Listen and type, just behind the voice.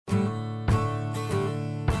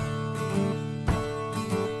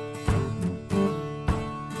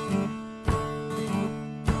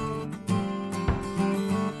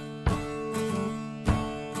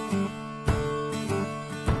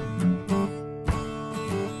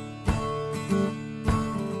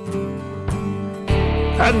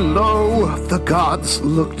And lo, the gods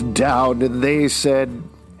looked down and they said,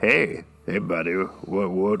 Hey buddy,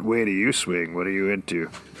 what way do you swing? What are you into?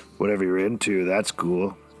 Whatever you're into, that's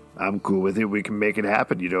cool. I'm cool with it. We can make it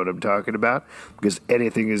happen. You know what I'm talking about? Because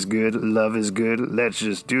anything is good. Love is good. Let's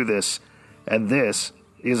just do this. And this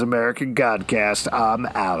is American Godcast. I'm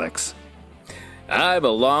Alex. I'm a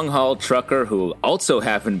long-haul trucker who also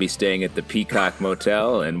happened to be staying at the Peacock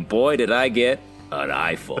Motel, and boy, did I get an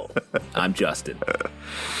eyeful. I'm Justin.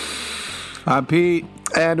 I'm Pete.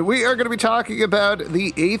 And we are going to be talking about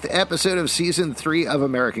the 8th episode of Season 3 of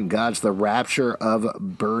American Gods, the Rapture of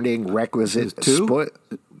Burning Requisite.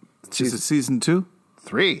 Is it Season 2?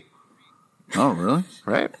 3. Oh, really?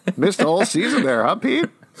 Right? Missed the whole season there, huh, Pete?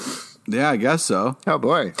 Yeah, I guess so. Oh,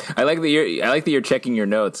 boy. I like that you're checking your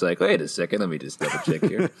notes. Like, wait a second, let me just double check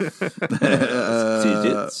here.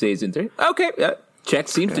 Season 3. Okay, check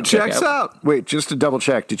seems to check Checks out. Wait, just to double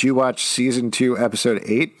check, did you watch Season 2, Episode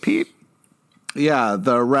 8, Pete? Yeah,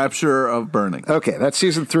 the Rapture of Burning. Okay, that's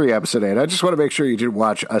Season 3, Episode 8. I just want to make sure you didn't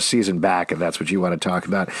watch a season back, if that's what you want to talk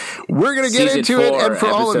about. We're going to get into it, and for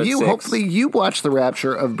all of you, 6. hopefully you watch the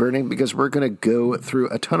Rapture of Burning, because we're going to go through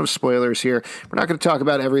a ton of spoilers here. We're not going to talk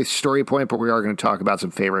about every story point, but we are going to talk about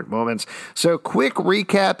some favorite moments. So, quick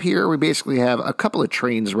recap here. We basically have a couple of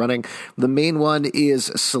trains running. The main one is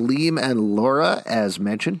Salim and Laura, as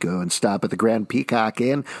mentioned, go and stop at the Grand Peacock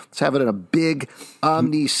Inn. Let's have it in a big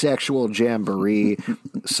omnisexual jamboree.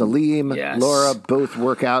 Salim, yes. Laura both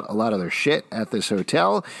work out a lot of their shit at this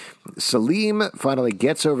hotel. Salim finally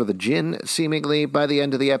gets over the djinn, seemingly, by the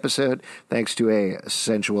end of the episode, thanks to a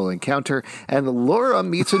sensual encounter. And Laura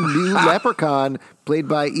meets a new leprechaun, played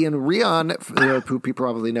by Ian Rheon, who people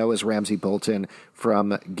probably know as Ramsay Bolton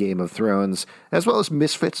from Game of Thrones, as well as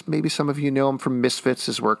Misfits. Maybe some of you know him from Misfits,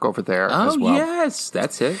 his work over there as well. Oh, yes,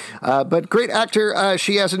 that's it. But great actor.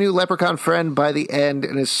 She has a new leprechaun friend by the end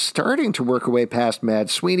and is starting to work her way past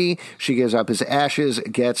Mad Sweeney. She gives up his ashes,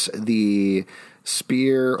 gets the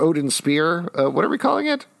spear, Odin's spear. What are we calling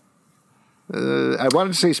it? I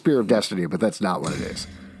wanted to say Spear of Destiny, but that's not what it is.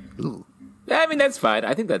 Ooh. I mean, that's fine.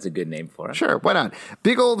 I think that's a good name for it. Sure, why not?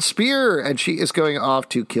 Big old spear, and she is going off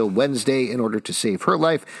to kill Wednesday in order to save her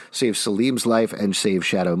life, save Salim's life, and save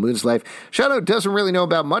Shadow Moon's life. Shadow doesn't really know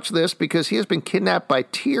about much of this because he has been kidnapped by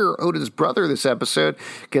Tyr, Odin's brother, this episode,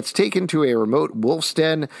 gets taken to a remote wolf's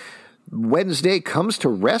den. Wednesday comes to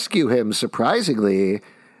rescue him, surprisingly.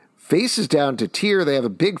 Faces down to Tyr. They have a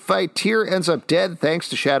big fight. Tyr ends up dead thanks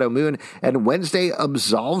to Shadow Moon, and Wednesday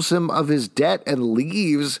absolves him of his debt and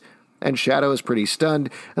leaves. And Shadow is pretty stunned.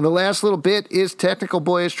 And the last little bit is Technical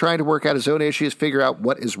Boy is trying to work out his own issues, figure out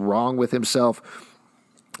what is wrong with himself.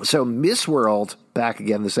 So Miss World, back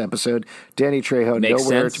again this episode. Danny Trejo,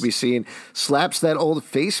 nowhere to be seen, slaps that old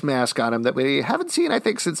face mask on him that we haven't seen, I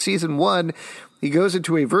think, since season 1. He goes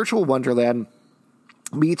into a virtual wonderland,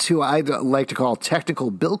 meets who I'd like to call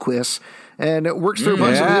Technical Bilquis, and works through a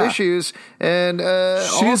bunch of the issues, and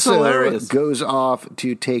She's also hilarious. Goes off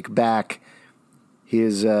to take back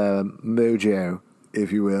his mojo,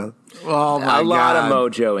 if you will. Oh my God. A lot of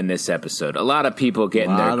mojo in this episode. A lot of people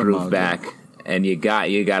getting their groove back, and you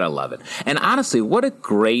gotta love it. And honestly, what a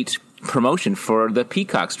great promotion for the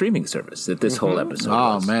Peacock streaming service that this whole episode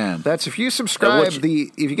was. Oh, man. That's if you subscribe, if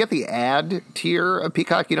you get the ad tier of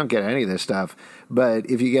Peacock, you don't get any of this stuff. But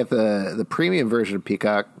if you get the premium version of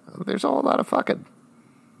Peacock, there's a whole lot of fucking.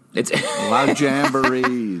 It's A lot of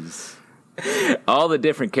jamborees. all the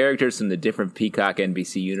different characters from the different Peacock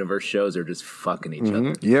NBC Universe shows are just fucking each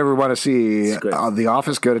other. You ever want to see The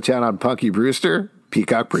Office go to town on Punky Brewster?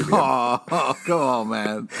 Peacock Premium. Oh, come on,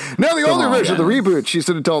 man. No, the older version, the reboot. She's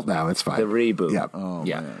an adult now. It's fine. The reboot. Yep. Oh,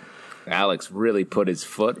 yeah. man. Alex really put his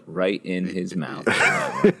foot right in his mouth,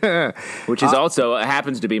 which is also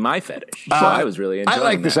happens to be my fetish. So I was really enjoying I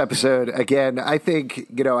like that. this episode. Again, I think,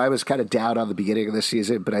 I was kind of down on the beginning of this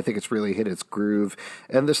season, but I think it's really hit its groove.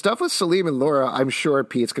 And the stuff with Salim and Laura, I'm sure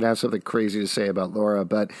Pete's going to have something crazy to say about Laura,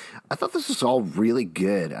 but I thought this was all really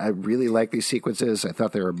good. I really like these sequences. I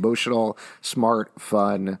thought they were emotional, smart,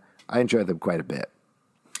 fun. I enjoyed them quite a bit.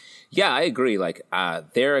 Yeah, I agree. Like,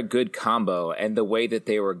 they're a good combo, and the way that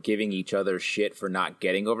they were giving each other shit for not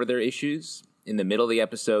getting over their issues in the middle of the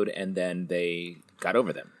episode, and then they got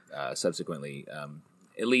over them subsequently.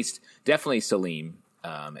 At least, definitely Salim,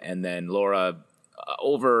 and then Laura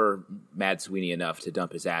over Mad Sweeney enough to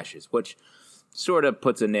dump his ashes, which sort of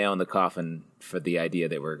puts a nail in the coffin for the idea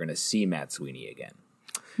that we're going to see Mad Sweeney again.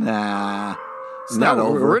 Nah.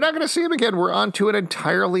 No, we're not going to see him again. We're on to an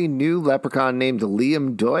entirely new leprechaun named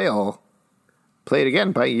Liam Doyle. played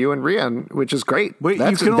again by you and Rian, which is great. Wait,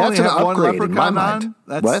 that's, you can only that's have one upgrade in my leprechaun mind.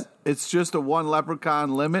 on? What? It's just a one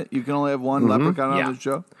leprechaun limit? You can only have one leprechaun on the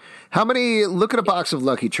show? How many, look at a box of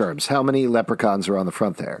Lucky Charms. How many leprechauns are on the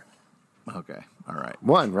front there? Okay, all right.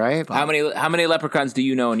 One, right? How many leprechauns do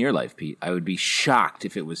you know in your life, Pete? I would be shocked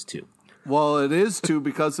if it was 2. Well, it is 2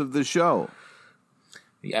 because of the show.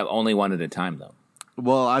 Yeah, only one at a time, though.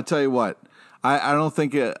 Well, I tell you what. I don't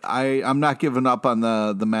think I'm not giving up on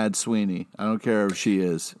the Mad Sweeney. I don't care if she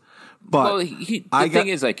is. But Well, the thing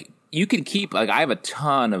is, like, you can keep, like, I have a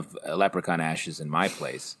ton of leprechaun ashes in my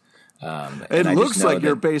place. It looks like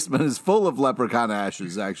your basement is full of leprechaun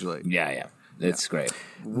ashes, actually. Yeah. It's great.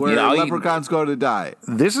 Where leprechauns go to die.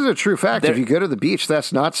 This is a true fact. If you go to the beach,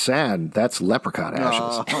 that's not sand. That's leprechaun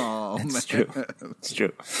ashes. Oh, It's true. It's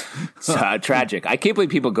true. It's tragic. I can't believe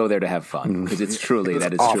people go there to have fun because it's truly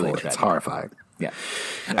that is Awful. truly tragic. It's horrifying. Yeah.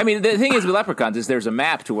 I mean, the thing is with leprechauns is there's a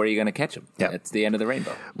map to where you're going to catch them. Yeah. It's the end of the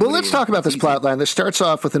rainbow. Well, let's talk about this plot line. This starts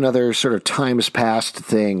off with another sort of times past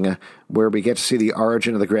thing where we get to see the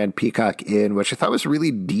origin of the Grand Peacock Inn, which I thought was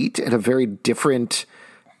really neat and a very different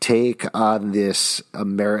take on this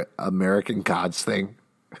American gods thing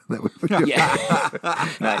that we do. Yeah.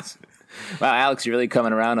 Nice. Wow, Alex, you're really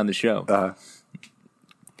coming around on the show.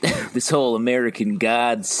 This whole American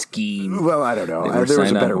God scheme. Well, I don't know. There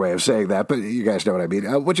was a better way of saying that, but you guys know what I mean.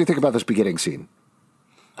 What do you think about this beginning scene?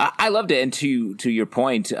 I loved it, and to your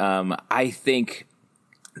point, I think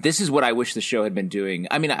this is what I wish the show had been doing.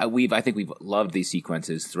 I mean, I think we've loved these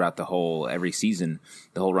sequences throughout every season,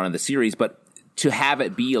 the whole run of the series, but to have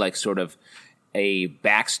it be like sort of a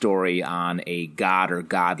backstory on a god or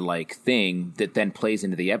godlike thing that then plays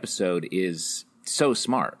into the episode is so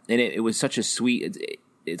smart, and it was such a sweet.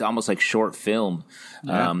 It's almost like short film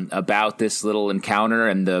about this little encounter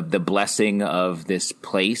and the blessing of this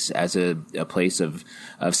place as a place of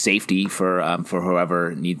safety for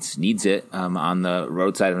whoever needs it on the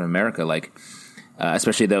roadside of America, like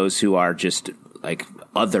especially those who are just like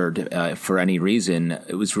othered for any reason.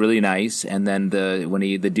 It was really nice. And then when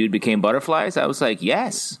the dude became butterflies, I was like,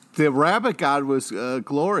 yes. The rabbit god was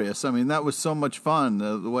glorious. I mean, that was so much fun.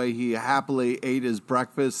 The way he happily ate his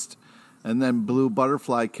breakfast and then blew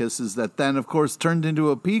butterfly kisses that then, of course, turned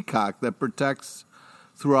into a peacock that protects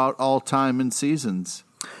throughout all time and seasons.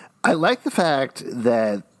 I like the fact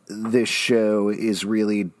that this show is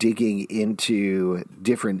really digging into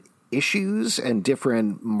different issues and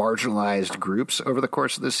different marginalized groups over the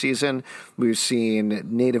course of this season. We've seen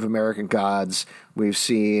Native American gods. We've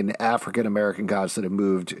seen African American gods that have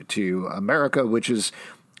moved to America, which is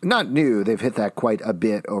not new. They've hit that quite a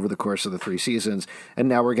bit over the course of the 3 seasons. And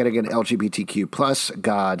now we're getting an LGBTQ plus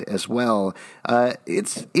god as well.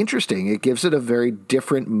 It's interesting. It gives it a very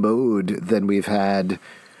different mode than we've had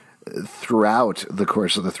throughout the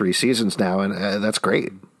course of the 3 seasons now. And that's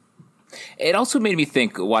great. It also made me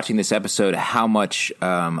think, watching this episode, how much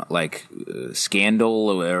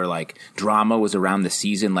scandal or like drama was around the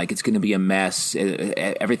season. Like, it's going to be a mess.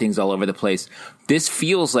 Everything's all over the place. This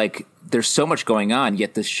feels like there's so much going on,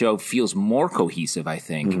 yet the show feels more cohesive, I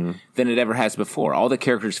think, than it ever has before. All the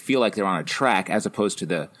characters feel like they're on a track, as opposed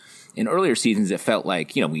to in earlier seasons, it felt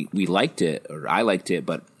like, we liked it, or I liked it,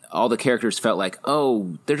 but all the characters felt like,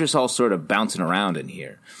 oh, they're just all sort of bouncing around in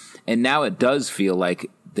here. And now it does feel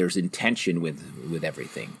like there's intention with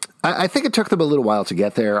everything. I think it took them a little while to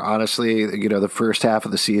get there. Honestly, the first half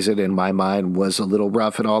of the season in my mind was a little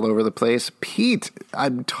rough and all over the place. Pete,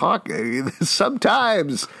 I'm talking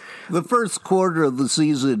sometimes. The first quarter of the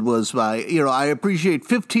season was I appreciate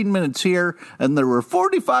 15 minutes here, and there were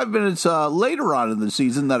 45 minutes later on in the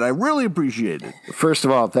season that I really appreciated. First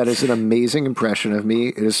of all, that is an amazing impression of me.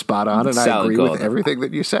 It is spot on, and I agree with everything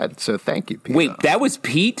that you said. So thank you, Pete. Wait, that was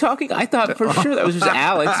Pete talking? I thought for sure that was just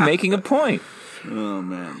Alex making a point. Oh,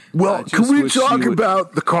 man. Well, can we talk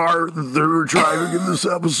about the car that they were driving in this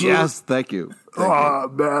episode? Yes, thank you.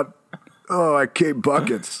 Man. Oh, I came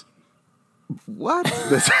buckets. What?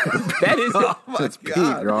 That is that's Pete.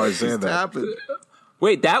 You're always saying that. Happened?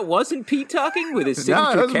 Wait, that wasn't Pete talking with his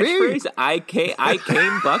signature catchphrase? I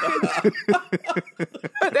came bucket?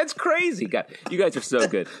 That's crazy. God, you guys are so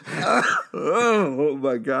good. Oh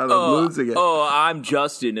my God, I'm losing it. Oh, I'm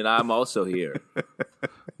Justin, and I'm also here.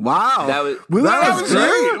 Wow. That was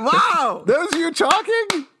great. Wow. That was you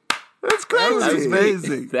talking? That's crazy. That was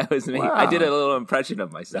amazing. That was me. Wow. I did a little impression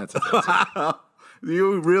of myself.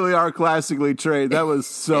 You really are classically trained. That was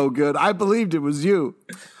so good. I believed it was you.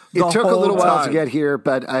 It took a little while to get here,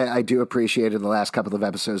 but I do appreciate in the last couple of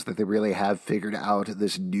episodes that they really have figured out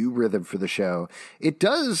this new rhythm for the show. It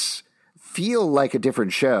does feel like a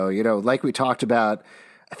different show. Like we talked about,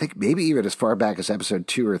 I think maybe even as far back as episode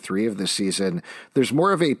 2 or 3 of this season, there's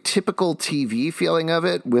more of a typical TV feeling of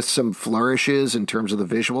it with some flourishes in terms of the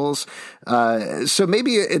visuals. So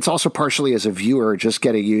maybe it's also partially as a viewer just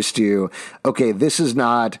getting used to, okay, this is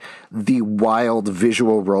not the wild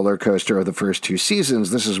visual roller coaster of the first 2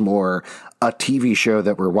 seasons. This is more a TV show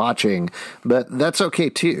that we're watching, but that's okay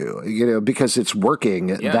too, because it's working.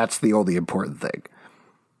 Yeah. That's the only important thing.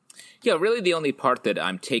 Yeah, really the only part that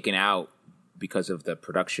I'm taken out because of the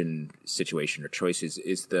production situation or choices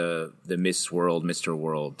is the Miss World, Mr.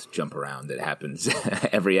 World jump around that happens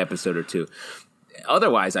every episode or 2.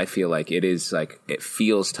 Otherwise, I feel like it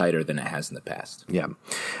feels tighter than it has in the past. Yeah,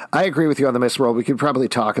 I agree with you on the Miss World. We could probably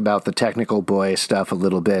talk about the technical boy stuff a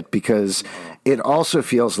little bit because it also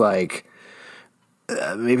feels like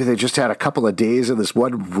maybe they just had a couple of days in this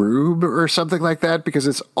one room or something like that, because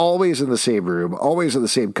it's always in the same room, always in the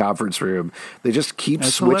same conference room. They just keep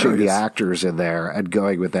switching the actors in there and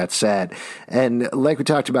going with that set. And like we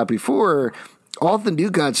talked about before, all the New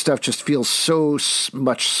God stuff just feels so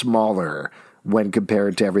much smaller when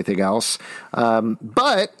compared to everything else.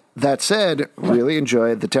 But that said, really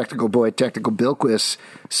enjoyed the Technical Boy, Technical Bilquis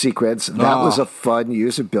sequence. That was a fun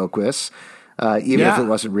use of Bilquis. Even if it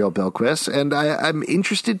wasn't real Bilquis. And I'm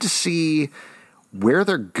interested to see where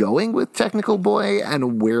they're going with Technical Boy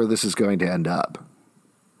and where this is going to end up.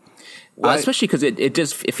 Well, especially because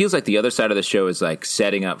it feels like the other side of the show is like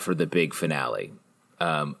setting up for the big finale.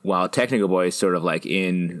 While Technical Boy is sort of like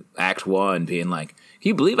in Act 1 being like, can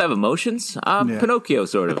you believe I have emotions? Pinocchio,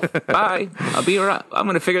 sort of. Bye. I'm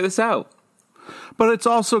going to figure this out. But it's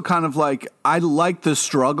also kind of like, I like the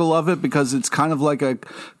struggle of it because it's kind of like a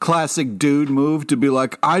classic dude move to be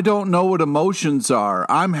like, I don't know what emotions are.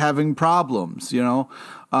 I'm having problems,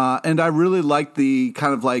 And I really like the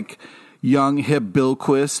kind of like young, hip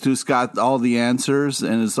Bilquist who's got all the answers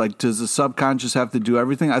and is like, does the subconscious have to do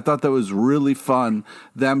everything? I thought that was really fun.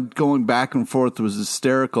 Them going back and forth was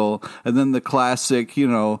hysterical. And then the classic,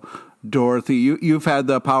 Dorothy, you've had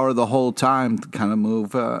the power the whole time kind of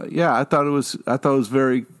move. I thought it was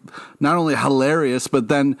very not only hilarious, but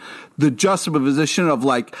then the juxtaposition of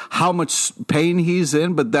like how much pain he's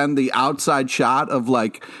in, but then the outside shot of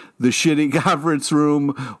like the shitty conference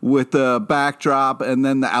room with the backdrop and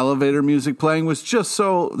then the elevator music playing was just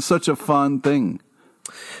such a fun thing.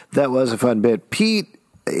 That was a fun bit. Pete,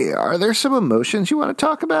 are there some emotions you want to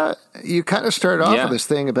talk about? You kind of started off with this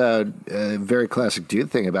thing about a very classic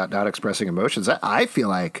dude thing about not expressing emotions. I feel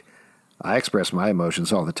like I express my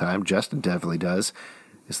emotions all the time. Justin definitely does.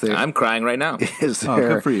 I'm crying right now.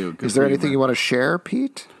 Good for you. Is there anything you want to share,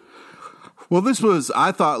 Pete? Well, this was,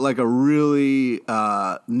 I thought, like a really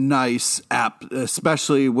nice app,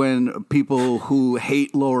 especially when people who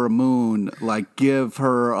hate Laura Moon like give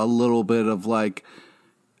her a little bit of like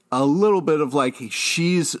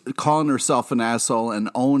she's calling herself an asshole and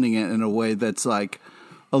owning it in a way that's like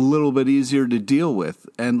a little bit easier to deal with.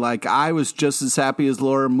 And like I was just as happy as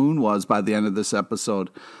Laura Moon was by the end of this episode.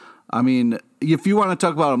 I mean, if you want to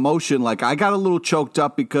talk about emotion, like I got a little choked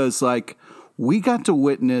up because like we got to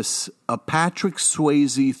witness a Patrick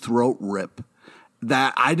Swayze throat rip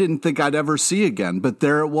that I didn't think I'd ever see again. But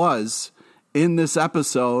there it was in this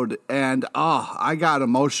episode, and I got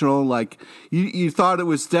emotional. Like you thought it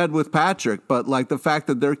was dead with Patrick, but like the fact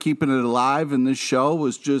that they're keeping it alive in this show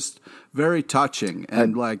was just very touching.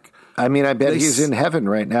 And like, I mean, I bet he's in heaven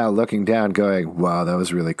right now, looking down, going, "Wow, that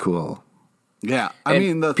was really cool." Yeah, I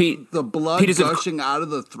mean the blood gushing out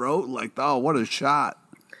of the throat, like what a shot.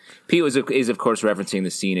 Pete is of course referencing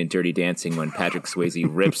the scene in Dirty Dancing when Patrick Swayze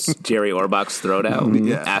rips Jerry Orbach's throat out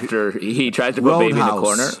after he tries to put Baby in the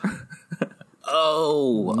corner.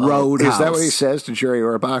 Roadhouse. Is that what he says to Jerry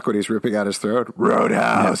Orbach when he's ripping out his throat?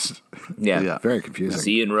 Roadhouse. Yeah. Very confusing.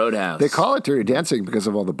 See you in Roadhouse. They call it Dirty Dancing because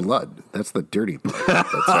of all the blood. That's the dirty part.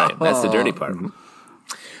 That's right. That's the dirty part.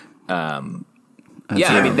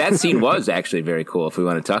 I mean, that scene was actually very cool if we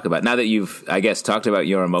want to talk about it. Now that you've, I guess, talked about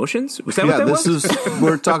your emotions. Was that what that was?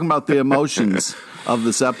 We're talking about the emotions of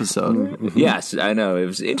this episode. Yes, I know. It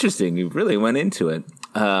was interesting. You really went into it.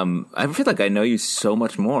 I feel like I know you so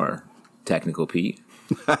much more, Technical Pete.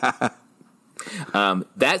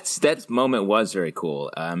 That moment was very cool.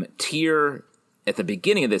 Tyr at the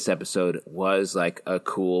beginning of this episode was like a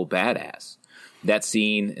cool badass. That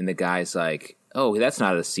scene and the guy's like, oh, that's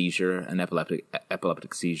not a seizure, an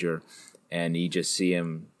epileptic seizure, and you just see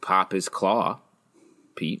him pop his claw,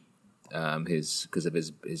 Pete, because of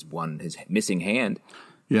his missing hand.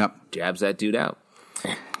 Yep, jabs that dude out.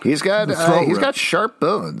 He's got sharp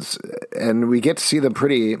bones, and we get to see them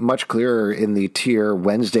pretty much clearer in the Tyr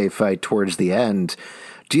Wednesday fight towards the end.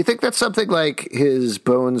 Do you think that's something like his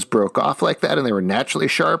bones broke off like that and they were naturally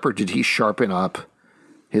sharp, or did he sharpen up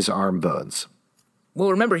his arm bones? Well,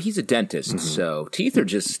 remember, he's a dentist, so teeth are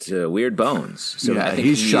just weird bones. So Yeah, I think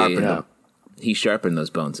he's sharpened up. He sharpened those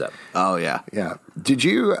bones up. Oh, yeah. Yeah. Did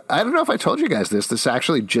you, I don't know if I told you guys this. This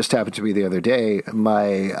actually just happened to me the other day.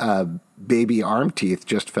 My baby arm teeth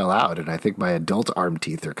just fell out, and I think my adult arm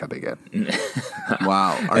teeth are coming in.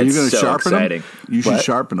 Wow. Are you going to so sharpen exciting. them? You should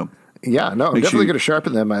sharpen them. Yeah, no, I'm Make definitely sure going to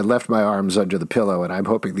sharpen them. I left my arms under the pillow, and I'm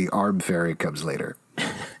hoping the arm fairy comes later.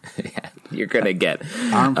 Yeah, you're going to get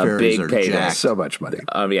Arm a fairies big are payday. jacked. So much money.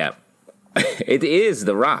 Yeah. It is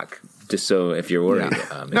The Rock, just so if you're worried.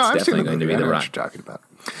 Yeah. It's No, I've seen definitely the going to movie. be I The know what Rock. you're talking about.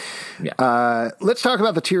 Yeah. Let's talk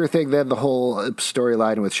about the tier thing then, the whole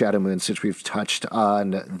storyline with Shadow Moon, since we've touched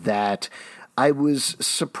on that. I was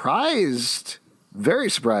surprised, very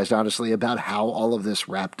surprised, honestly, about how all of this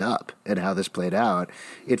wrapped up and how this played out.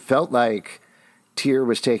 It felt like Tyr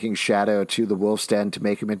was taking Shadow to the wolf's den to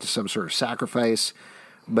make him into some sort of sacrifice,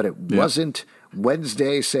 but it wasn't.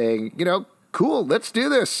 Wednesday saying, cool, let's do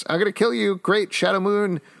this. I'm going to kill you. Great, Shadow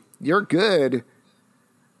Moon, you're good.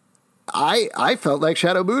 I felt like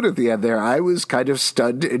Shadow Moon at the end there. I was kind of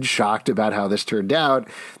stunned and shocked about how this turned out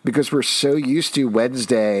because we're so used to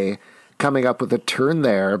Wednesday coming up with a turn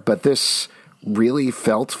there, but this really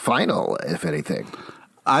felt final, if anything.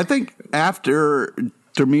 I think after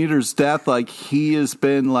Demeter's death, like, he has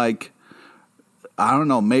been, like, I don't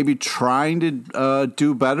know, maybe trying to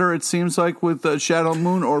do better, it seems like, with Shadow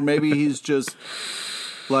Moon, or maybe he's just,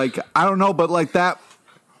 like, I don't know, but, like, that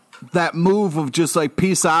move of just, like,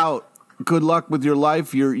 peace out, good luck with your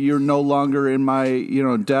life, you're no longer in my,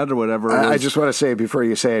 debt or whatever. I just want to say before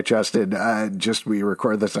you say it, Justin, we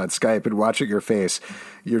record this on Skype, and watching your face,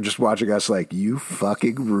 you're just watching us like, you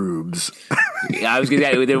fucking rubes. I was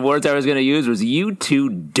gonna, the words I was going to use was, you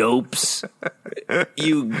two dopes,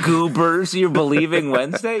 you goobers, you're believing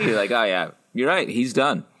Wednesday? You're like, oh yeah, you're right, he's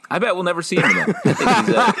done. I bet we'll never see him again.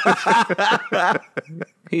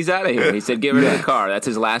 He's out of here. He said, get rid of the car. That's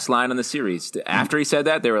his last line on the series. After he said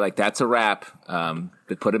that, they were like, that's a wrap.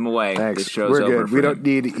 They put him away. Thanks. This show's We're over. good. We don't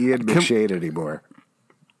need Ian McShane anymore.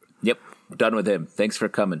 Yep. We're done with him. Thanks for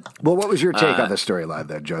coming. Well, what was your take on the storyline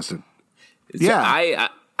then, Justin? So I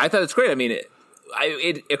thought it's great. I mean,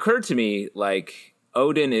 it occurred to me, like,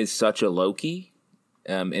 Odin is such a Loki.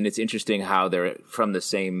 And it's interesting how they're from the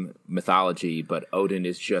same mythology, but Odin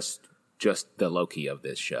is just the Loki of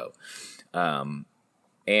this show.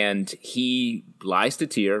 And he lies to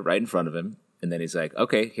Tyr right in front of him. And then he's like,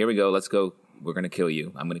 okay, here we go. Let's go. We're going to kill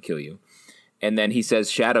you. I'm going to kill you. And then he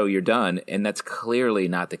says, Shadow, you're done. And that's clearly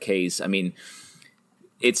not the case. I mean,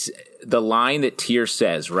 it's the line that Tyr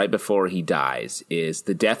says right before he dies is,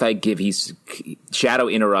 the death I give, Shadow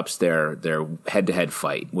interrupts their head-to-head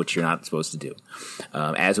fight, which you're not supposed to do.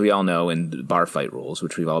 As we all know in the bar fight rules,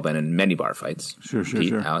 which we've all been in many bar fights. Sure.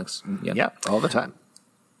 Pete, Alex? Yeah, all the time.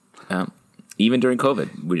 Even during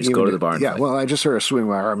COVID, we just go to the bar and fight. Well, I just sort of swing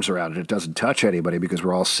my arms around and it doesn't touch anybody because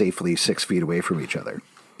we're all safely 6 feet away from each other.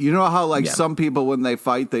 You know how, like, some people, when they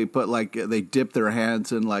fight, they put, like, they dip their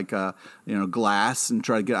hands in, like, glass and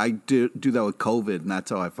try to get. I do that with COVID, and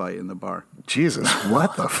that's how I fight in the bar. Jesus,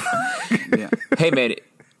 what the fuck? Yeah. Hey, man,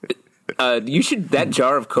 you should, that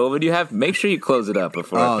jar of COVID you have, make sure you close it up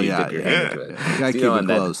before you dip your hand into it. You gotta keep it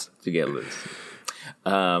closed to get loose.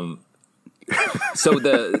 So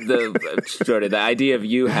the idea of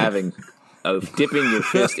you dipping your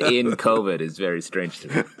fist in COVID is very strange to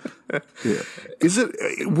me. Yeah. Is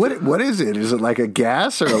it what is it? Is it like a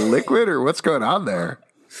gas or a liquid or what's going on there?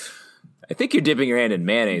 I think you're dipping your hand in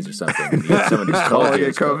mayonnaise or something. You have someone who's Calling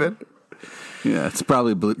it COVID. Yeah, it's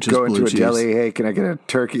probably just going blue to a cheese. deli. Hey, can I get a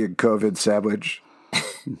turkey and COVID sandwich?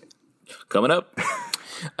 Coming up.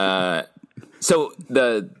 So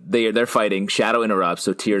they're fighting. Shadow interrupts.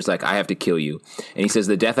 So Tyr's like, I have to kill you. And he says,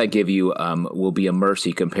 the death I give you will be a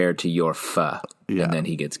mercy compared to your fa. Yeah. And then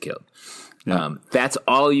he gets killed. Yeah. That's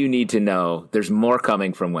all you need to know. There's more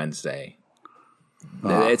coming from Wednesday.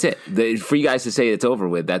 That's it. For you guys to say it's over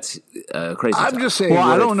with, that's crazy. I'm just saying. Well,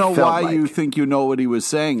 I don't know why like. you think you know what he was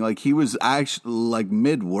saying. Like, he was actually, like,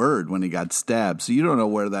 mid-word when he got stabbed. So you don't know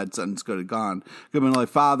where that sentence could have gone. Could have been like,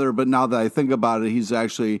 Father, but now that I think about it, he's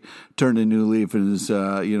actually turned a new leaf and is,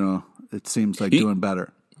 it seems like doing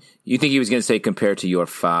better. You think he was going to say compared to your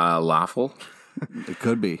falafel? It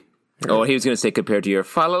could be. Or he was going to say compared to your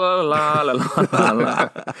fa la la la la la la.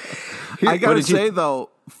 I got to say, though,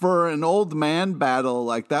 for an old man battle,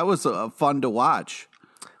 like, that was fun to watch.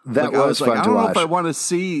 That I was like, fun I to don't know watch. if I want to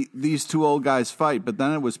see these two old guys fight, but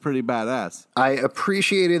then it was pretty badass. I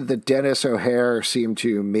appreciated that Dennis O'Hare seemed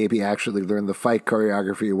to maybe actually learn the fight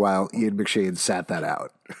choreography while Ian McShane sat that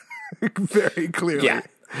out very clearly. Yeah,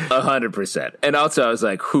 100%. And also, I was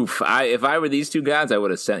like, "Oof!" If I were these two guys, I would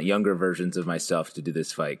have sent younger versions of myself to do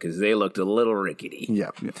this fight because they looked a little rickety. Yeah.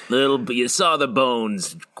 You saw the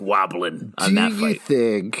bones wobbling on that fight.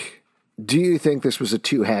 Do you think this was a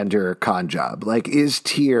two-hander con job? Like, is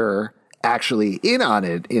Tyr actually in on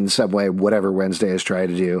it in some way, whatever Wednesday is trying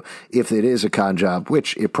to do, if it is a con job,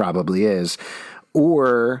 which it probably is?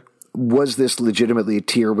 Or was this legitimately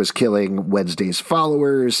Tyr was killing Wednesday's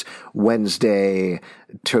followers, Wednesday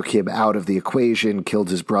took him out of the equation,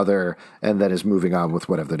 killed his brother, and then is moving on with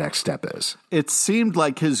whatever the next step is? It seemed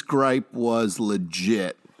like his gripe was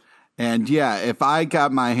legit. And yeah, if I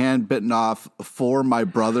got my hand bitten off for my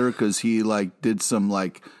brother because he like did some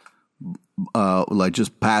like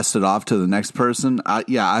just passed it off to the next person,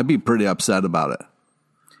 I'd be pretty upset about it.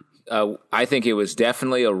 I think it was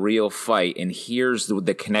definitely a real fight, and here's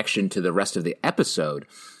the connection to the rest of the episode.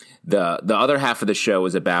 The other half of the show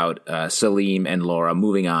is about Salim and Laura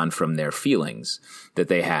moving on from their feelings that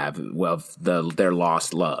they have, their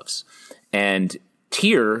lost loves. And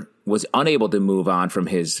Tyr was unable to move on from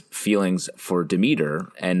his feelings for Demeter,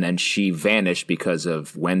 and then she vanished because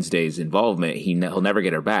of Wednesday's involvement. He'll never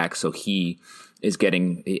get her back, so he is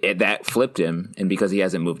that flipped him, and because he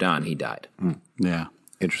hasn't moved on, he died. Yeah.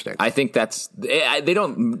 Interesting. I think that's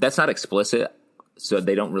not explicit, so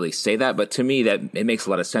they don't really say that, but to me that it makes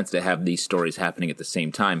a lot of sense to have these stories happening at the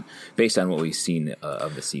same time based on what we've seen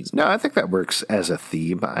of the season. No, I think that works as a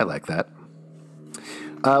theme. I like that.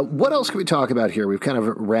 What else can we talk about here? We've kind of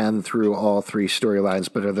ran through all three storylines,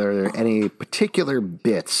 but are there any particular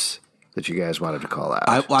bits that you guys wanted to call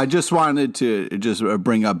out? I just wanted to just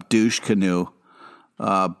bring up Douche Canoe,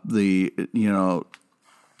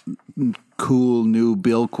 cool new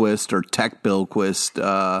Billquist or tech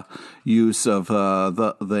Billquist use of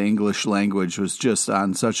the English language was just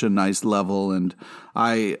on such a nice level, and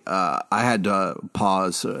I had to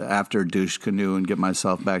pause after Douche Canoe and get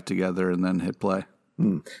myself back together and then hit play.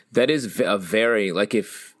 That is a very, like,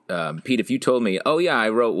 if Pete, if you told me, oh yeah, I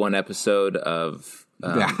wrote one episode of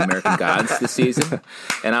American Gods this season,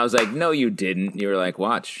 and I was like, no, you didn't. You were like,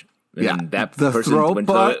 watch. And that the person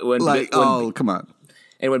throat come on.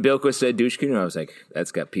 And when Billquist said douche canoe, I was like,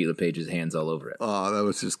 that's got Pete LePage's hands all over it. Oh, that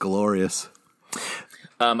was just glorious.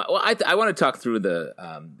 I want to talk through the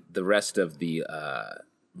rest of the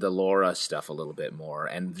Laura stuff a little bit more,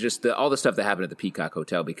 and just all the stuff that happened at the Peacock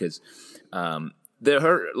Hotel, because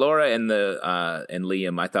Laura and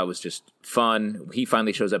Liam, I thought was just fun. He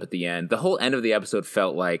finally shows up at the end. The whole end of the episode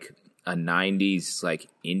felt like a 90s like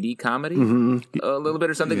indie comedy a little bit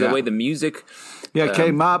or something. Yeah. The way the music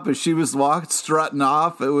came up and she was strutting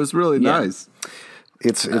off. It was really nice.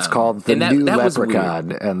 It's called The New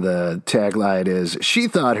Leprechaun, and the tagline is, she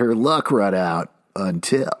thought her luck run out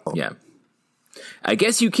until. Yeah. I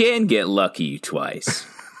guess you can get lucky twice.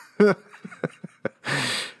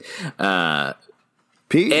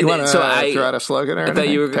 Pete, you want to throw out a slogan or anything?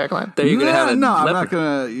 Tagline? I'm not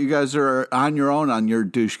going to. You guys are on your own on your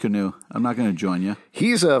douche canoe. I'm not going to join you.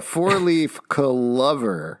 He's a four-leaf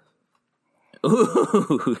clover.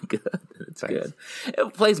 Ooh, good. That's good.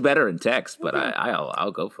 It plays better in text, but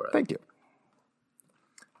I'll go for it. Thank you.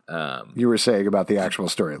 You were saying about the actual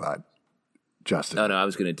storyline, Justin. Oh, no, I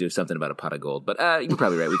was going to do something about a pot of gold, but you're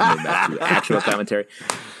probably right. We can move back to actual commentary.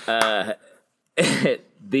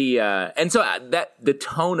 The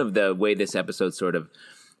tone of the way this episode sort of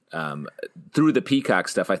through the Peacock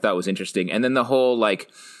stuff I thought was interesting, and then the whole like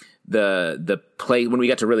the play when we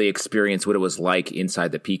got to really experience what it was like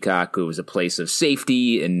inside the Peacock. It was a place of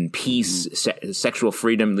safety and peace, sexual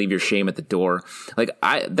freedom. Leave your shame at the door. Like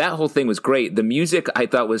that whole thing was great. The music I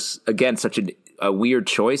thought was again such a weird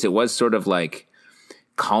choice. It was sort of like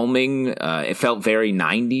calming. It felt very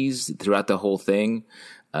 90s throughout the whole thing.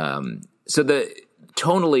 So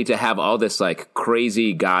tonally to have all this like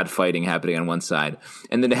crazy God fighting happening on one side,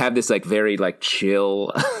 and then to have this like very like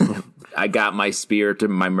chill, I got my spear to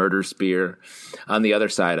my murder spear on the other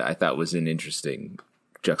side, I thought was an interesting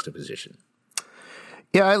juxtaposition.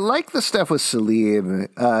 Yeah, I like the stuff with Salim.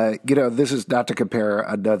 This is not to compare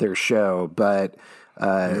another show, but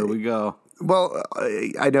here we go. Well,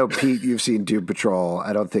 I know, Pete, you've seen Doom Patrol.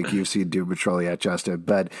 I don't think you've seen Doom Patrol yet, Justin,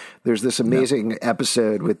 but there's this amazing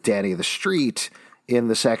episode with Danny the Street in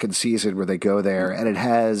the second season where they go there, and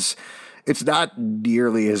It's not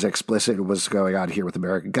nearly as explicit as what's going on here with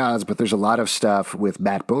American Gods, but there's a lot of stuff with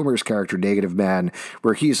Matt Bomer's character, Negative Man,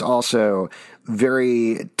 where he's also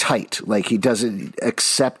very tight. Like, he doesn't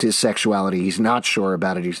accept his sexuality. He's not sure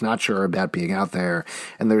about it. He's not sure about being out there.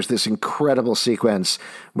 And there's this incredible sequence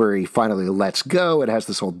where he finally lets go and has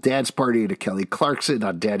this whole dance party to Kelly Clarkson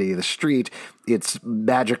on Daddy of the Street. It's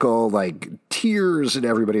magical, like tears in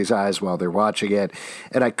everybody's eyes while they're watching it.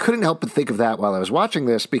 And I couldn't help but think of that while I was watching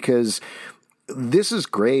this, because this is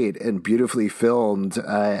great and beautifully filmed,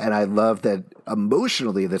 and I love that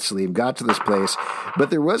emotionally that Salim got to this place. But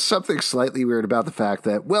there was something slightly weird about the fact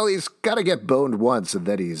that, well, he's got to get boned once and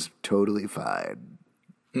then he's totally fine.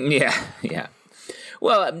 Yeah.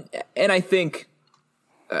 Well, and I think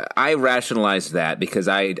I rationalized that because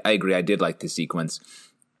I agree. I did like the sequence.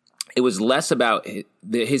 It was less about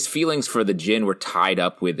his feelings for the djinn were tied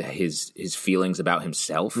up with his feelings about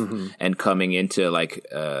himself and coming into like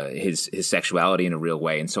his sexuality in a real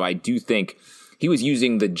way. And so I do think he was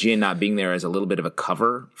using the djinn not being there as a little bit of a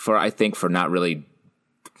cover for not really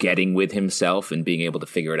getting with himself and being able to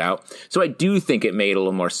figure it out. So I do think it made a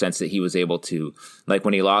little more sense that he was able to, like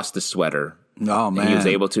when he lost the sweater, he was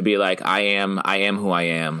able to be like, I am who I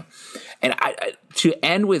am. And I to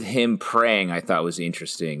end with him praying, I thought was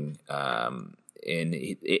interesting. And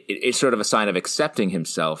it's sort of a sign of accepting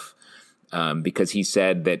himself, because he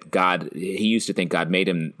said that he used to think God made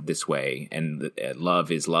him this way, and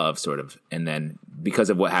love is love, sort of. And then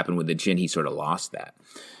because of what happened with the djinn, he sort of lost that.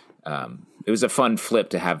 It was a fun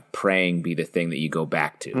flip to have praying be the thing that you go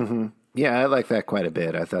back to. Mm-hmm. Yeah, I like that quite a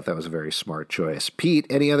bit. I thought that was a very smart choice. Pete,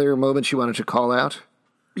 any other moments you wanted to call out?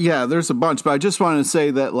 Yeah, there's a bunch, but I just wanted to say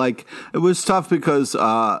that, like, it was tough because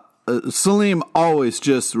Salim always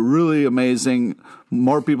just really amazing.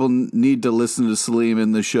 More people need to listen to Salim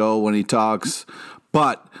in the show when he talks,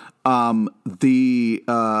 but the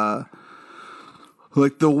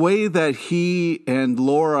way that he and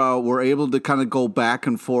Laura were able to kind of go back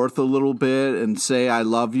and forth a little bit and say I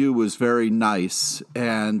love you was very nice.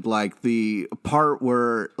 And like the part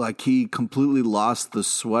where like he completely lost the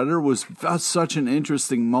sweater was such an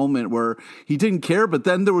interesting moment where he didn't care, but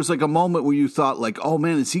then there was like a moment where you thought like, oh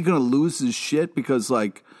man, is he going to lose his shit because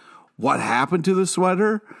like what happened to the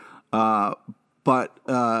sweater? But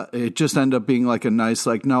it just ended up being like a nice,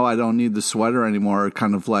 like, no, I don't need the sweater anymore,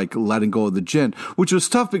 kind of like letting go of the djinn, which was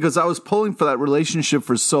tough because I was pulling for that relationship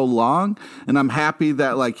for so long. And I'm happy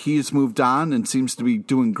that like he's moved on and seems to be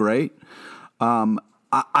doing great.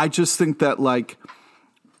 I just think that like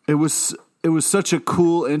it was such a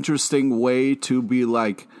cool, interesting way to be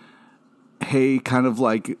like, hey, kind of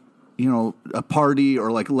like, you know, a party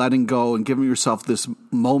or like letting go and giving yourself this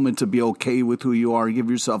moment to be okay with who you are and give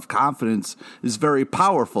yourself confidence is very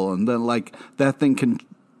powerful. And then like that thing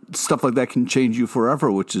stuff like that can change you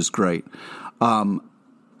forever, which is great.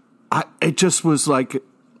 It just was like,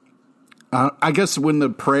 I guess when the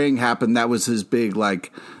praying happened, that was his big,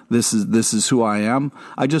 like, this is who I am.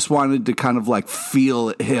 I just wanted to kind of like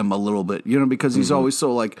feel him a little bit, you know, because he's always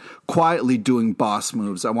so like quietly doing boss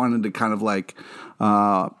moves. I wanted to kind of like,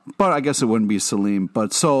 but I guess it wouldn't be Salim.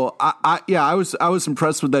 But so I was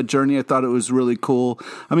impressed with that journey. I thought it was really cool.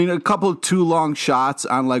 I mean, a couple of too long shots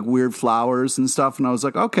on like weird flowers and stuff. And I was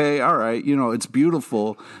like, okay, all right. You know, it's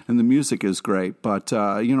beautiful and the music is great. But,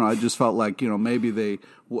 you know, I just felt like, you know, maybe they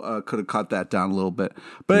could have cut that down a little bit.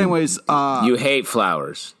 But anyways. You hate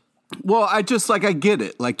flowers. Well, I just like, I get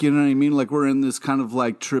it. Like, you know what I mean? Like we're in this kind of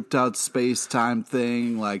like tripped out space time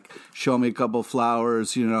thing. Like show me a couple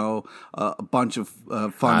flowers, you know, a bunch of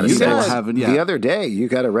fun people having. Yeah. The other day you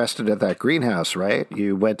got arrested at that greenhouse, right?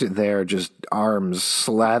 You went in there just arms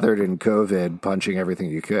slathered in COVID, punching everything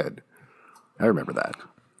you could. I remember that.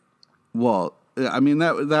 Well, I mean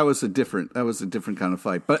that was a different kind of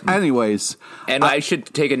fight. But anyways, and I should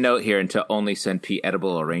take a note here and to only send Pete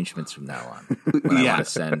edible arrangements from now on. When I want to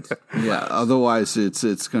send. Yeah. Otherwise,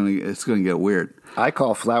 it's gonna get weird. I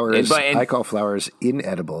call flowers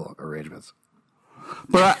inedible arrangements.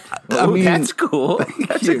 But I mean, that's cool.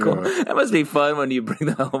 That's cool. That must be fun when you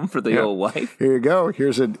bring that home for the old wife. Here you go.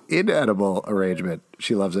 Here's an inedible arrangement.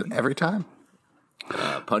 She loves it every time.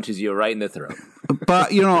 Punches you right in the throat.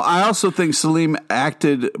 But, you know, I also think Salim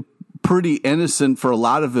acted pretty innocent for a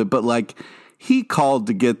lot of it, but like he called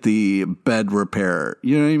to get the bed repair.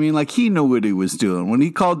 You know what I mean? Like he knew what he was doing. When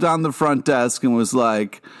he called down the front desk and was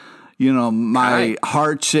like, you know, my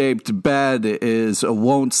heart-shaped bed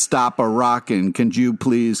won't stop a rocking. Can you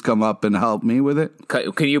please come up and help me with it?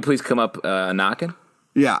 Can you please come up knocking?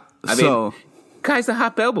 Yeah. I mean, Kai's a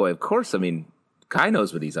hot bellboy, of course. I mean, Kai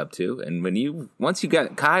knows what he's up to, and once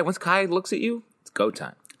Kai looks at you, it's go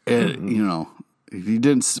time. You know,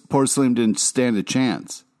 Poor Saleem didn't stand a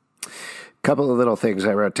chance. Couple of little things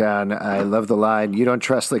I wrote down. I love the line, "You don't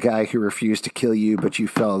trust the guy who refused to kill you, but you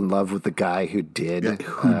fell in love with the guy who did."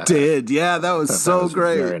 Yeah, that was so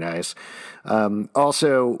great. Very nice.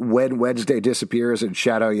 Also, when Wednesday disappears and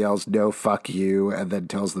Shadow yells, "No, fuck you," and then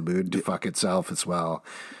tells the moon to fuck itself as well.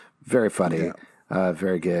 Very funny.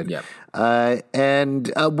 Very good. Yep.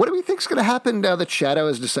 And what do we think is going to happen now that Shadow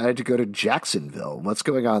has decided to go to Jacksonville? What's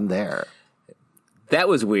going on there? That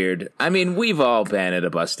was weird. I mean, we've all been at a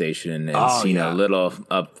bus station and seen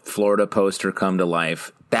a Florida poster come to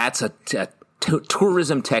life. That's a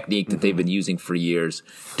tourism technique that they've been using for years.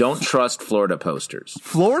 Don't trust Florida posters.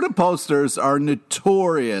 Florida posters are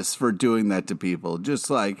notorious for doing that to people. Just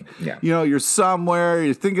like, you're somewhere,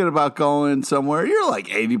 you're thinking about going somewhere, you're like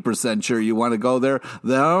 80% sure you want to go there.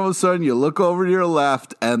 Then all of a sudden you look over to your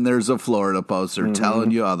left and there's a Florida poster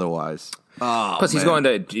telling you otherwise. Oh, plus, he's going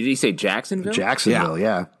to, did he say Jacksonville? Jacksonville,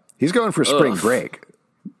 yeah. He's going for spring break.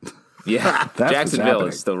 Yeah, Jacksonville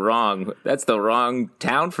is that's the wrong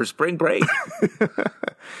town for spring break.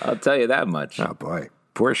 I'll tell you that much. Oh, boy.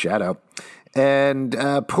 Poor Shadow. And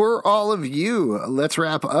poor all of you. Let's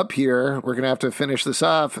wrap up here. We're going to have to finish this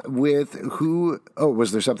off with who... Oh,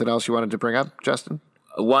 was there something else you wanted to bring up, Justin?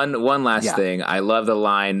 One last thing. I love the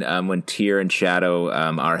line when Tyr and Shadow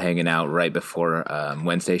are hanging out right before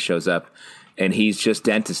Wednesday shows up, and he's just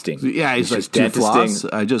dentisting. Yeah, he's like,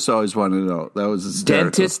 dentisting. I just always wanted to know. That was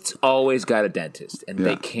hysterical. Dentists always got a dentist, and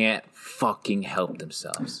they can't fucking help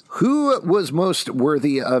themselves. Who was most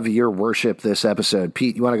worthy of your worship this episode?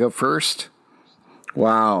 Pete, you want to go first?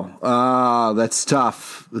 Wow. That's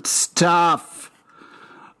tough.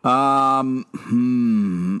 I'm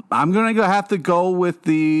going to have to go with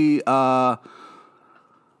the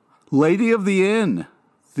Lady of the Inn.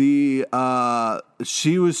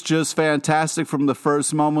 She was just fantastic from the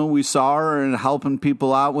first moment we saw her, and helping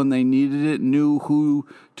people out when they needed it, knew who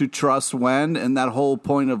to trust when, and that whole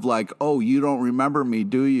point of like, oh, you don't remember me,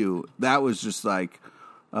 do you? That was just like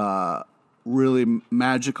really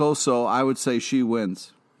magical. So I would say she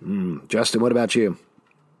wins. Justin, what about you?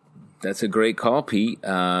 That's a great call, Pete.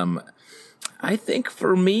 I think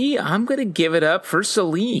for me, I'm going to give it up for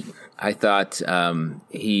Saleem. I thought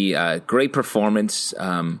he great performance.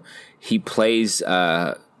 He plays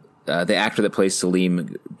the actor that plays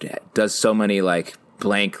Saleem does so many like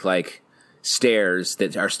blank like stares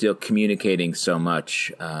that are still communicating so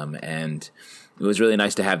much, and it was really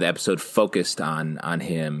nice to have the episode focused on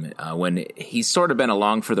him when he's sort of been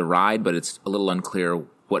along for the ride, but it's a little unclear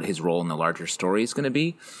what his role in the larger story is going to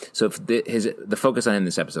be. So if the focus on him in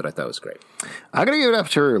this episode, I thought was great. I'm going to give it up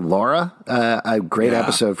to Laura. A great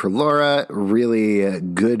episode for Laura. Really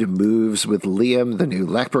good moves with Liam, the new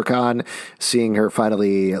leprechaun. Seeing her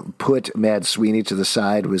finally put Mad Sweeney to the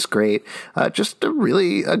side was great. Just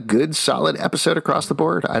a good, solid episode across the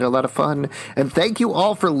board. I had a lot of fun. And thank you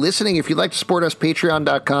all for listening. If you'd like to support us,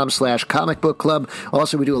 patreon.com/comicbookclub.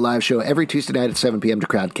 Also, we do a live show every Tuesday night at 7 p.m. to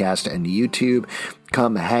Crowdcast and YouTube.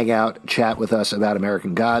 Come hang out, chat with us about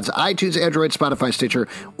American Gods. iTunes, Android, Spotify, Stitcher,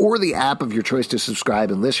 or the app of your choice to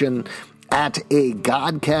subscribe and listen. At a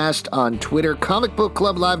Godcast on Twitter,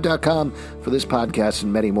 comicbookclublive.com for this podcast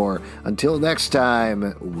and many more. Until next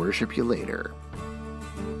time, worship you later.